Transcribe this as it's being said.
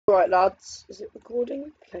Right, lads, is it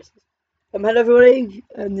recording? Okay. Hello everybody,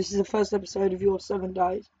 and this is the first episode of your 7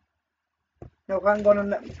 days. Now hang on and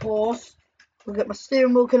let me pause. We'll get my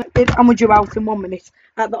steering wheel connected and we'll due out in 1 minute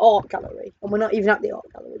at the art gallery. And we're not even at the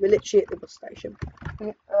art gallery, we're literally at the bus station.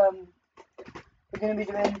 We're going to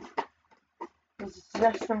be doing a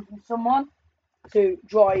suggestion from someone to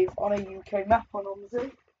drive on a UK map on OMSI.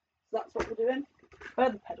 So that's what we're doing. Where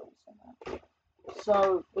are the pedals on there?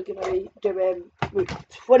 So we're going to be doing Route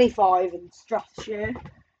 25 in Strathshire,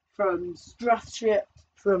 from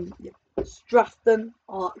Strathdon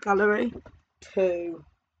Art Gallery to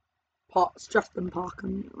Strathdon Park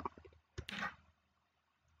and Ride.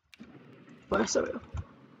 Where's the real?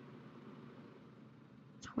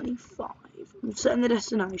 25. I'm setting the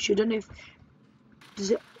destination. I don't know if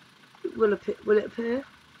will it appear?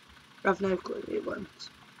 I have no clue. It won't.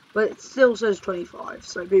 But it still says 25,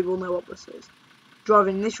 so people know what this is.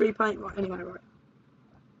 Driving this repaint, right? Anyway, right.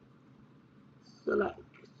 Select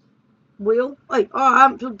wheel. Wait, oh, I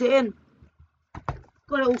haven't plugged it in.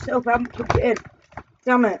 Got it all set up, I haven't plugged it in.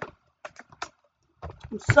 Damn it.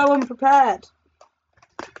 I'm so unprepared.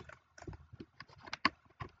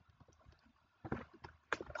 Oh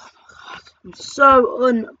my god. I'm so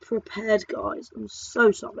unprepared, guys. I'm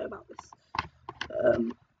so sorry about this.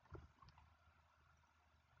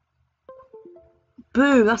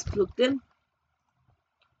 Boom, that's plugged in.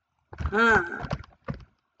 Okay,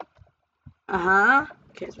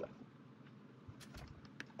 it's right.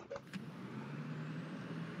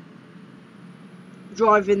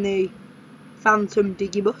 Driving the Phantom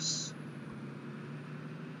Digibus.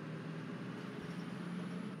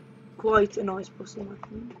 Quite a nice bus in my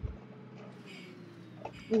opinion.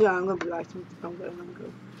 Yeah, I'm gonna be lighting if I'm going on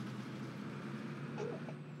go.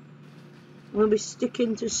 I'm gonna be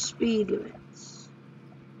sticking to speed limits.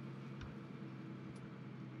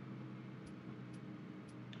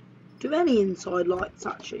 Do any inside lights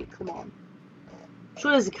actually come on? I'm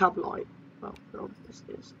sure there's a cab light. Well, there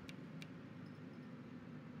obviously is.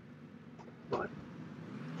 Right.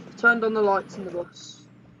 I've turned on the lights in the bus.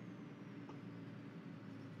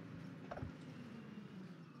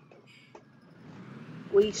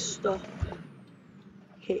 We stop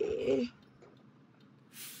here.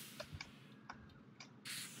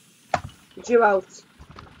 Due out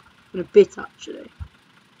in a bit actually.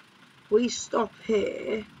 We stop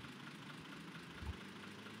here.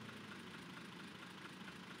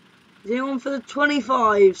 Is anyone for the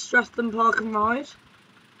 25 Strathdon Park and Ride?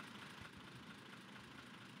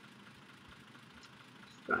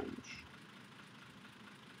 Strange.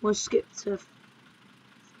 We'll skip to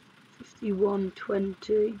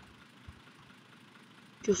 51:20.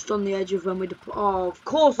 Just on the edge of when we depart. Oh, of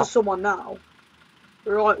course there's someone now.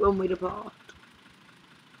 Right when we depart.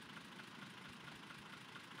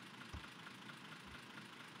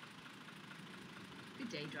 Good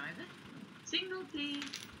day, driver. Signal, please.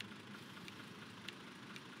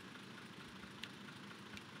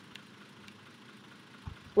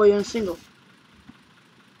 Well, you're on single.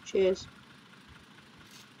 Cheers.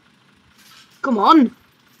 Come on!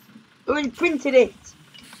 I already printed it!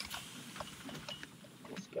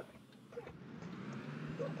 Let's go.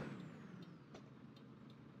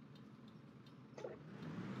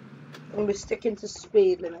 I'm going to be sticking to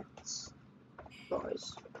speed limits,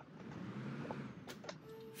 guys.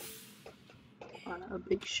 I know, a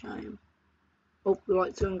big shame. Oh, the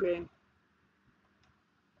lights are on green.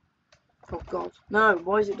 Oh god. No,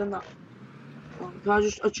 why has it done that? Oh, can I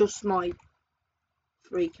just adjust my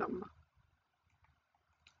free camera?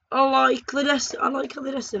 I like how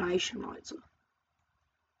the destination lights are.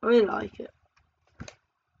 I really like it.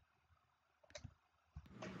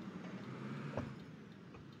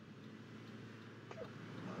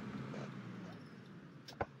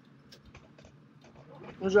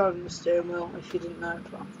 I'm driving the steering wheel, if you didn't know,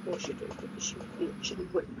 but of course you do, because you literally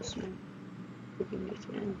witnessed me putting it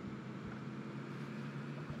in.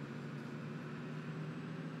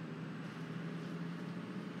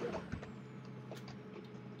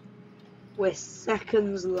 We're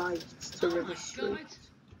seconds late to River Street.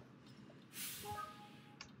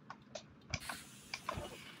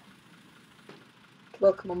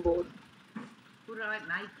 Welcome on board. Alright,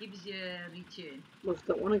 mate, give us your return. Well, I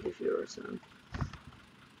don't want to give you a return.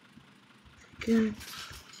 Okay.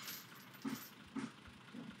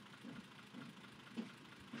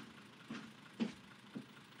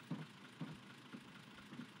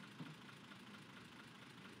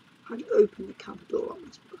 How do you open the cab door on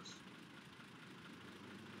this bus?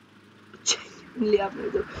 I genuinely have no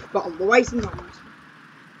idea. But on the way sometimes.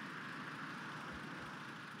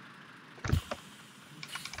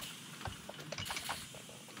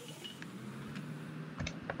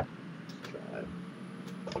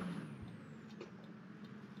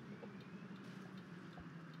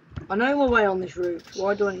 I know my way on this route.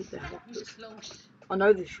 Why do I need the That was helicopters? close. I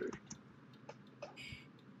know this route.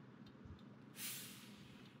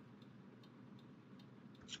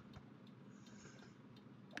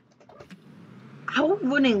 How am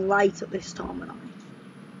I running late at this time of night?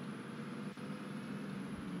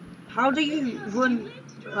 How do you run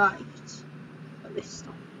late at this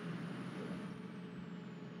time?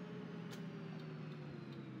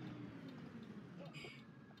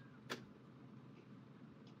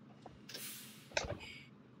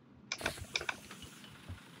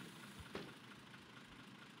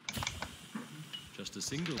 Just a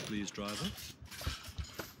single, please, driver.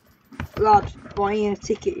 Lad, buying a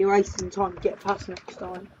ticket, you're wasting time. Get past next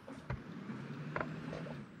time.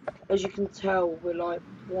 As you can tell, we're like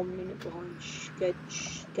 1 minute behind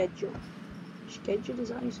schedule. Schedule, is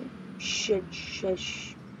that how you say?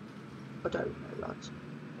 I don't know, lads.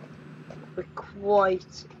 We're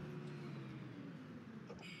quite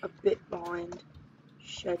a bit behind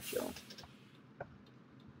schedule.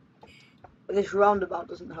 But this roundabout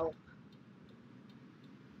doesn't help.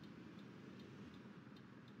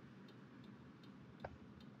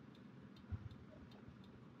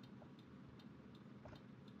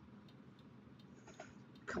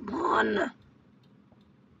 Come on!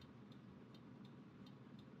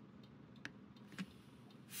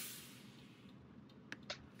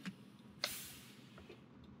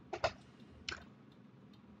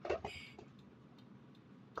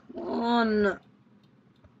 Come on!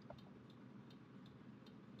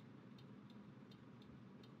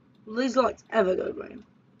 Will these lights ever go green?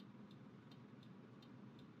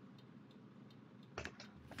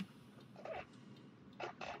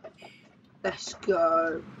 Let's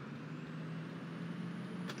go.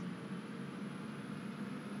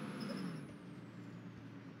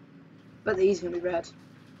 Bet these are gonna be red.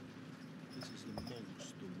 This is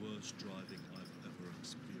amongst the worst driving I've ever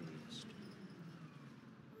experienced.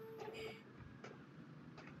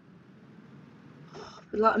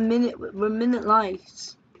 We're like we're a minute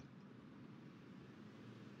late.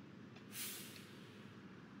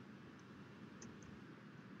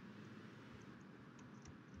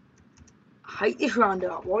 I hate this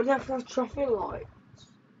roundabout. Why do they have to have traffic lights?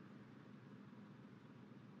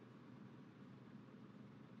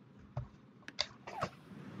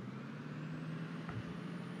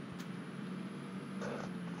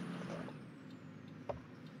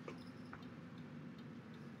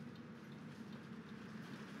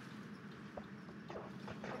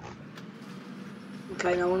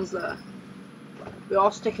 Okay, no one's there. We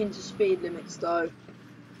are sticking to speed limits though.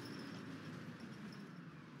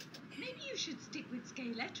 Maybe you should stick with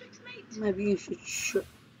Scalextrics, mate. Maybe you should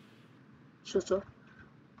shut up.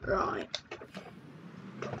 Right.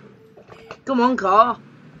 Come on, car.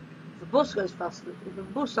 If the bus goes faster, if the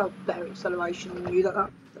bus has better acceleration than you, that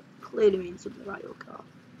clearly means something about your car.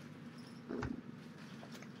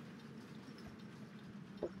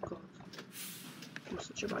 Oh god. I'm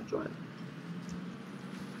such a bad driver.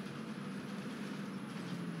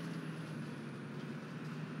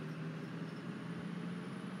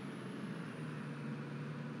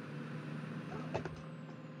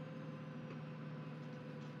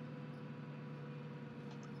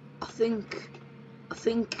 I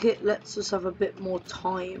think it lets us have a bit more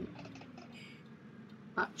time.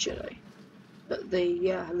 Actually, at the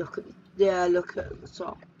look at the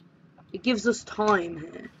top. It gives us time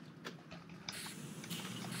here.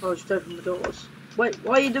 Oh, just open the doors. Wait,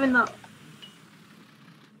 why are you doing that?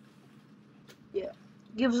 Yeah,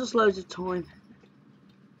 it gives us loads of time.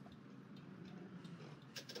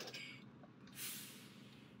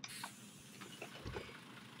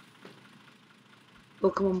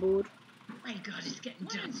 Welcome on board. My God, it's getting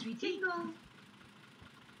done, sweetie.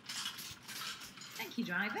 Thank you,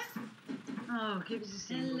 driver. Oh, give us a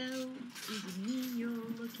single. Hello, is it me you're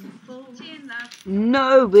looking for? Chin that.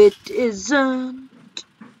 No, it isn't.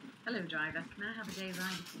 Hello, driver. Can I have a day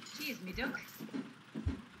ride? Cheers, me duck.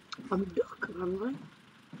 I'm a duck, apparently.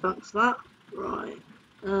 Thanks for that. Right.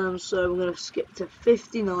 So we're gonna skip to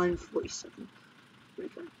 59:47. Here we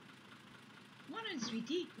go. Morning,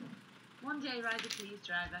 sweetie. One day rider, please,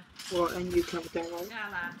 driver. Right, and you can have a day right. Yeah,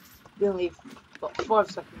 lad. We only have about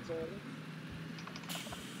 5 seconds early.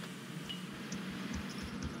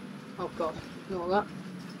 Oh god, ignore that.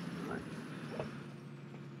 Right.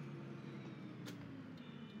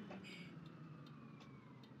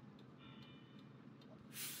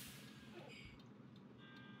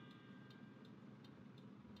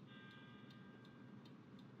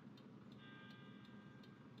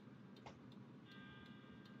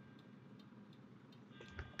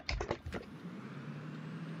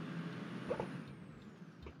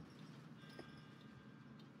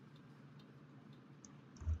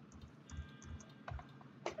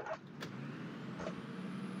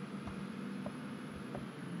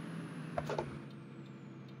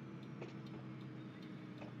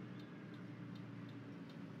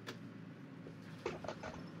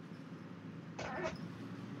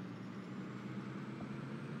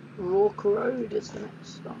 Rourke Road is the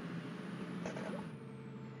next stop.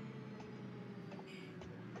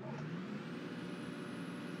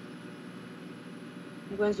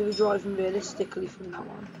 I'm going to be driving realistically from now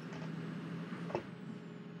on.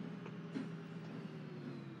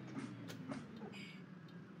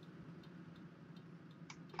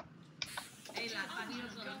 Hey lad,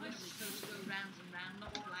 Daniel's on a mission supposed to go round and round,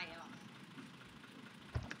 not fly off.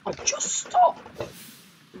 I've just stopped!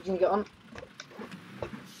 You can get on.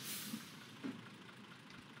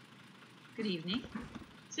 Good evening.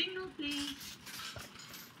 Signal, please.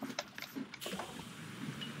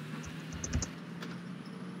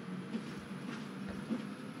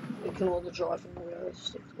 Ignore the driving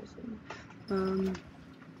realistically thing.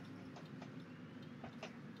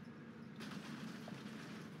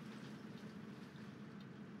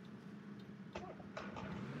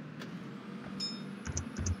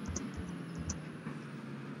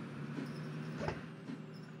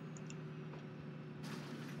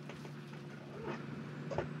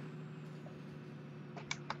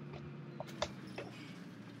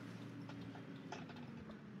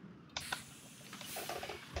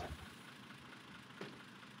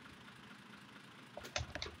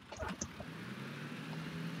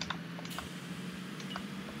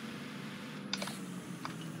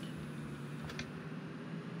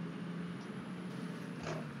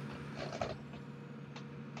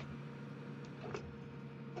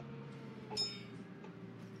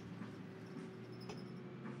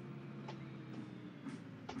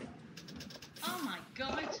 Oh my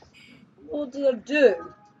god. What did I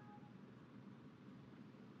do?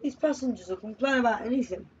 These passengers will complain about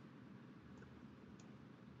anything.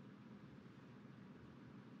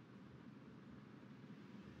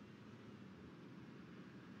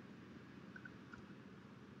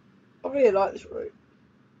 I really like this route.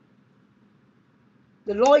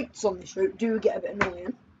 The lights on this route do get a bit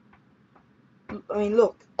annoying. I mean,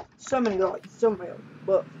 look, so many lights, it's unreal.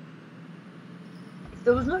 But if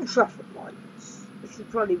there was no traffic lights, this would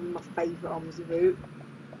probably be my favourite arms of the route.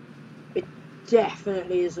 It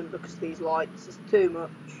definitely isn't because of these lights, it's too much.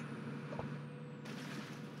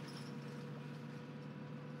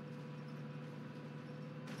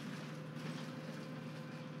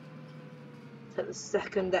 Take the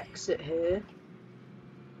second exit here.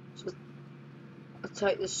 So I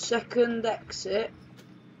take the second exit,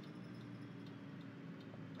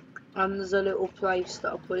 and there's a little place that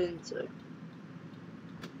I'll put into.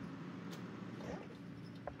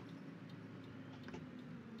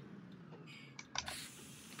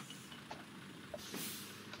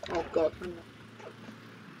 Oh god, hang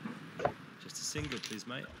on. Just a single, please,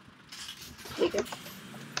 mate. There you go.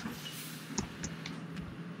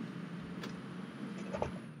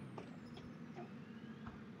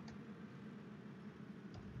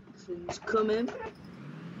 Things coming.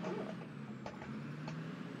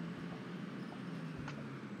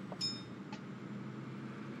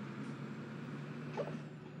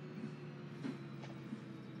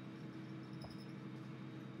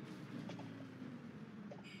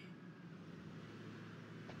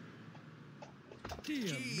 Dear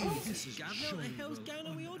me, this is Gavin, what the hell's going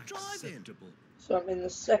on with your driving? unacceptable. So I'm in the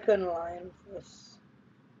second line for this.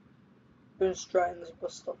 Going straight in this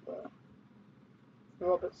bus stop there.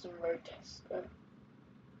 Robertson Road Tesco.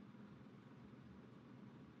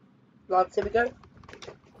 Lads, here we go.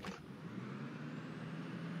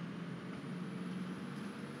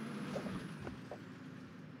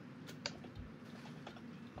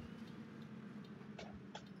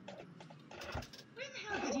 Where the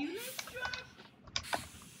hell did you live, drive?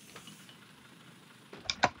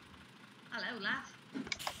 Hello, lad.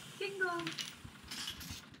 Single.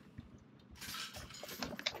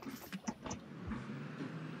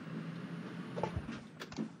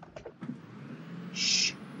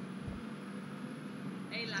 Shh.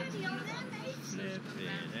 Hey, lad. Steady on there, mate. Flipping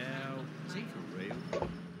hell. Is it for real?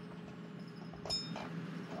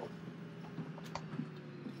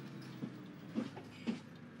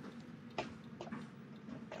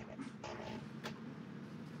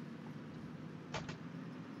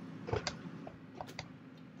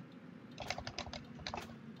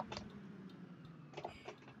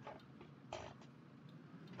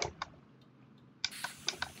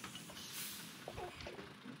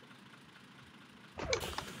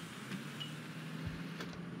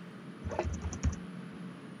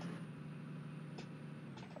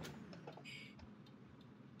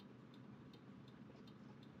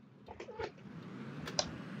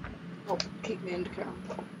 Oh, keep me in the car.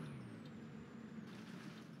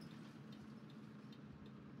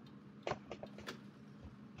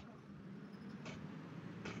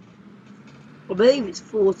 I believe it's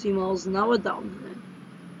 40 miles an hour down there.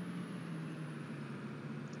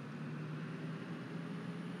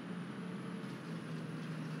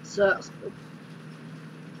 So that's good.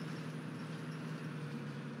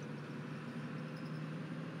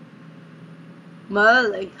 I'm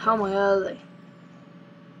early. How am I early?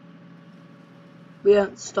 We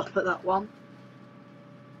don't stop at that one.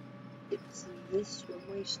 It's this one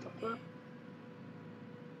we stop at.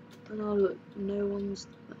 And oh look, no one's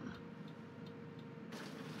there.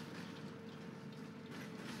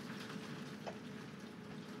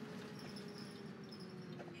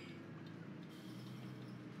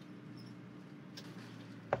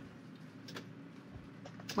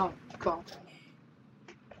 Oh god.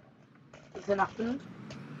 Nothing happened.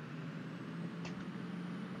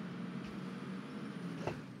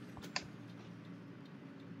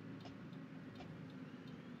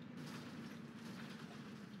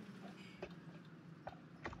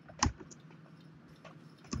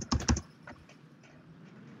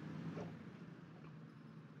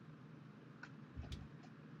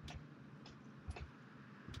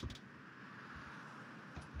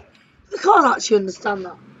 I can't actually understand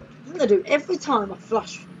that. I think they do every time I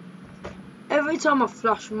flash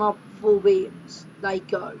my full beams, they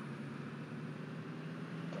go.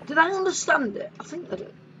 Do they understand it? I think they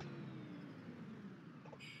do.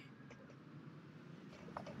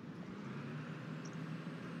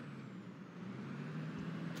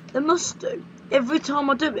 They must do. Every time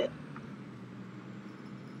I do it.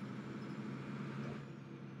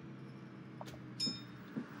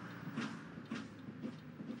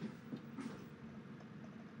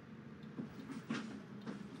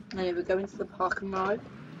 And here we go into the park and ride.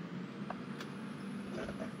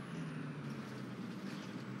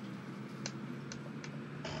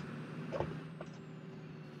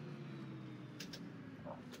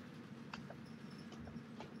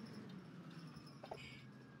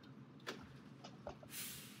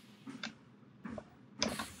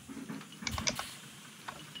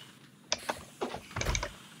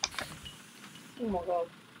 Oh my god.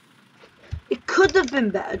 It could have been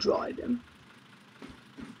better driving.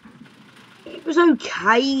 It was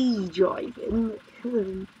okay driving. It could have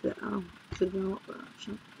been better. Could have been a lot better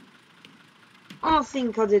actually. I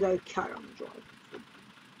think I did okay on the drive.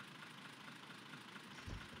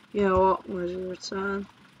 You know what? Where's the return?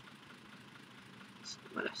 It's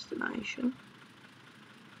my destination.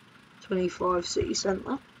 25 city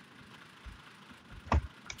centre.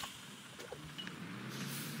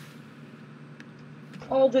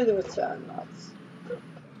 I'll do the return, lads.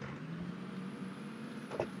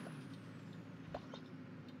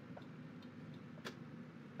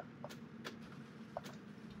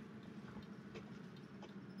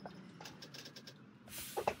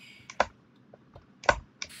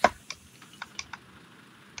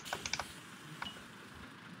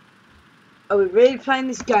 Are we really playing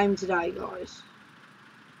this game today, guys?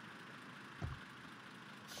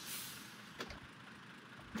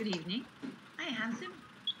 Good evening. Hi, handsome.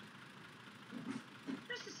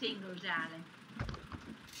 Just a single, darling.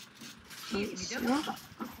 It's not.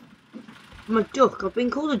 I'm a duck. I've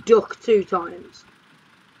been called a duck 2 times.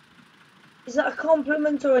 Is that a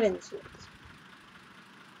compliment or an insult?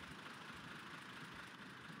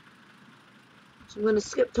 So I'm going to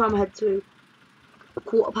skip time ahead to a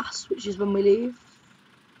 1:15, which is when we leave.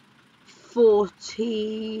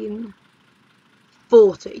 14:40,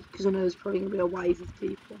 because I know there's probably going to be a wave of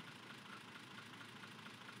people.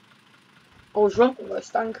 I was wrong, I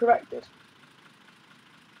stand corrected.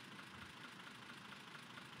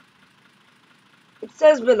 It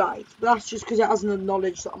says we're late, but that's just because it hasn't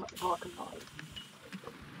acknowledged that I'm at the park and ride.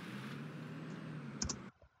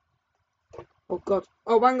 Oh god.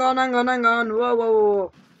 Oh, hang on. Whoa, whoa,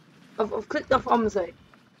 whoa. I've clicked off OMSI.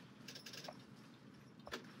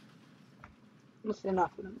 Nothing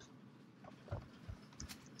happened.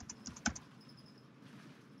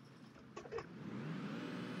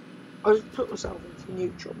 I just put myself into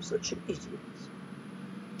neutral, such an idiot.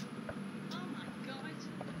 Oh my god.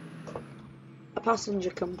 A passenger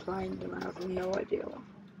complained and I have no idea why.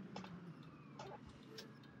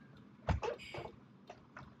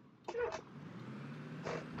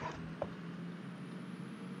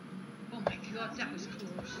 Oh my god, that was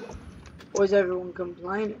close. Or is everyone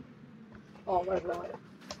complaining? Oh, red light.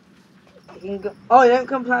 You can go. Oh, you don't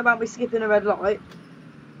complain about me skipping a red light.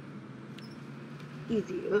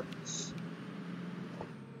 Idiots.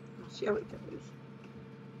 Let's see how it goes.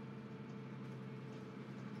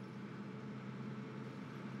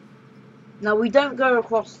 Now we don't go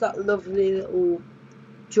across that lovely little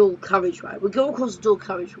dual carriageway. We go across the dual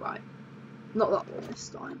carriageway. Not that one this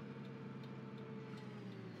time.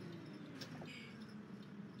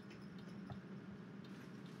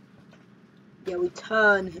 Yeah, we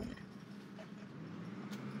turn here.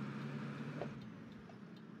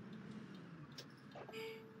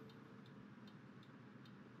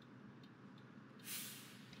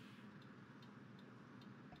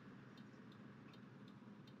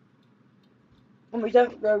 And we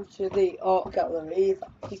don't go to the art gallery either.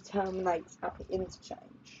 We terminate at the interchange.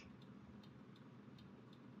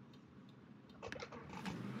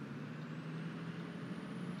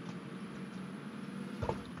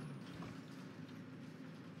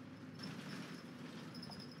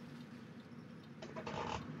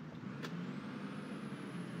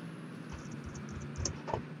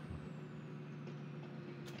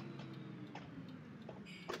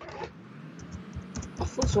 I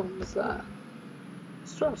thought someone was there. I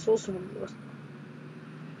swear I saw someone who was.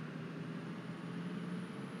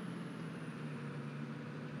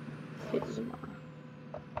 It doesn't matter.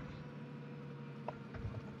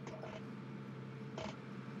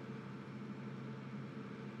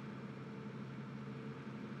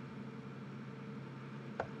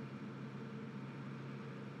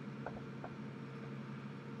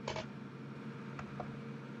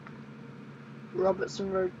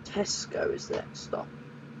 Robertson Road Tesco is the next stop.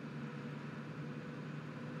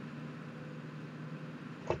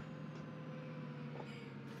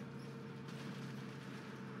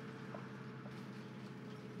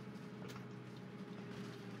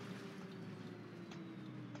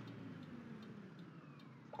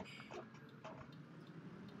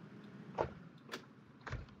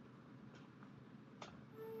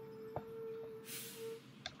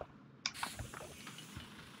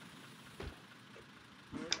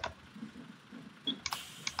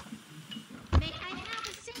 May I have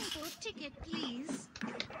a Singapore ticket, please?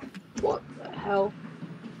 What the hell?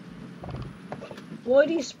 Why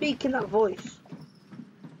do you speak in that voice?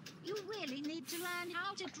 You really need to learn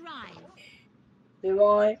how to drive. Do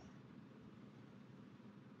I?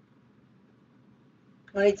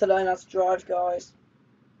 I need to learn how to drive, guys.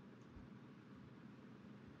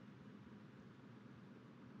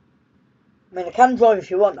 I mean, I can drive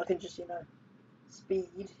if you want. I can just, you know, speed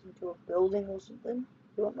into a building or something.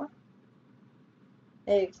 You want that?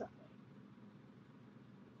 Exactly.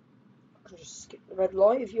 I can just skip the red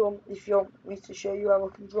light if you want. If you want me to show you how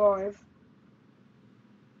I can drive.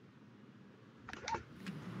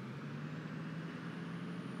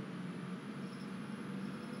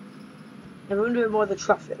 I'm wondering why the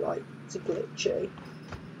traffic lights are glitchy.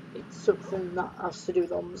 It's something that has to do with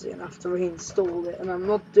OMSI and I have to reinstall it, and I'm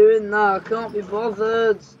not doing that. I can't be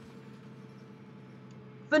bothered.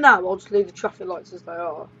 For now, I'll just leave the traffic lights as they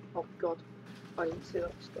are. Oh god, I didn't see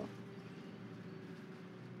that stuff.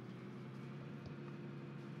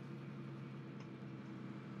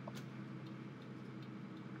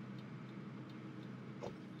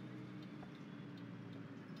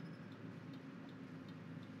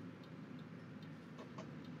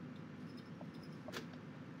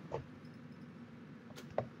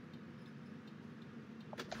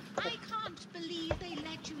 I can't believe they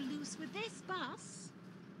let you loose with this bus.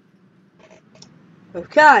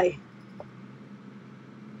 Okay.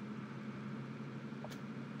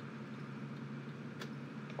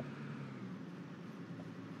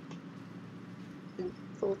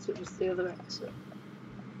 Thought it was the other exit.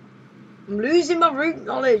 I'm losing my route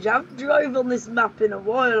knowledge. I haven't drove on this map in a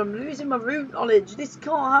while. I'm losing my route knowledge. This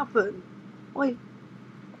can't happen.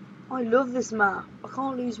 I love this map. I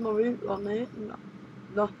can't lose my route on it.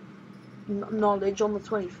 No, knowledge on the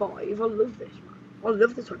 25. I love this map. I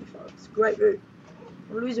love the 25. It's a great route.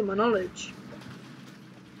 I'm losing my knowledge.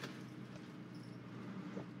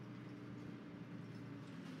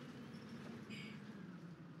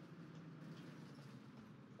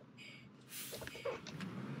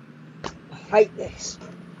 I hate this.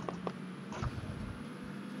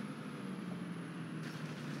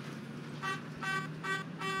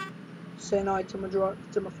 Saying hi to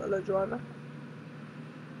my fellow driver.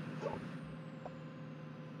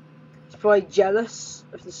 He's probably jealous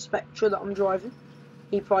of the Spectra that I'm driving.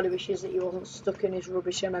 He probably wishes that he wasn't stuck in his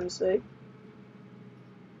rubbish MMC.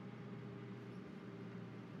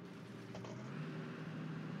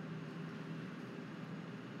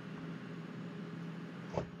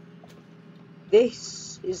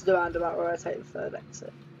 This is the roundabout where I take the third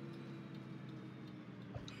exit.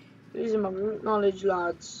 Losing my route knowledge,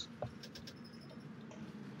 lads.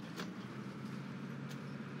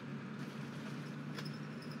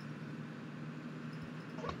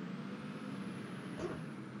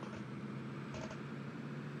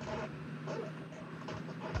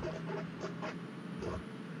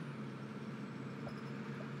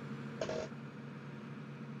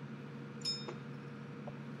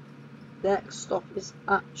 Next stop is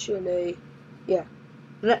actually yeah.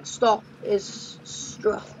 The next stop is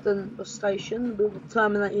Stratton bus station. We will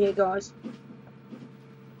terminate here, guys.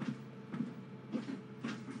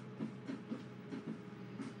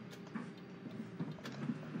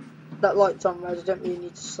 That light's on red. I don't really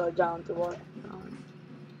need to slow down, do I? No.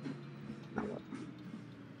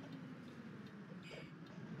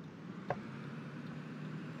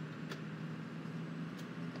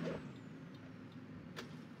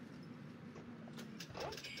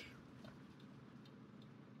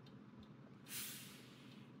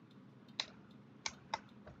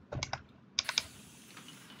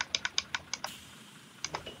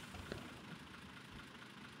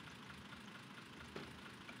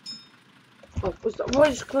 Oh, was that why I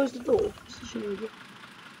just closed the door?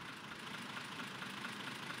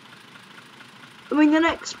 I mean, the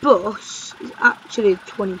next bus is actually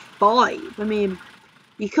 25. I mean,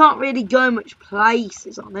 you can't really go much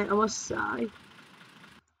places on it, I must say.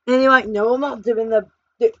 Anyway, no, I'm not doing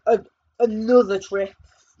another trip.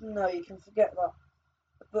 No, you can forget that.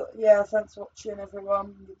 But yeah, thanks for watching,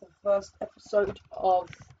 everyone. With the first episode of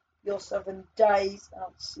Your 7 Days.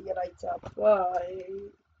 I'll see you later.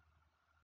 Bye.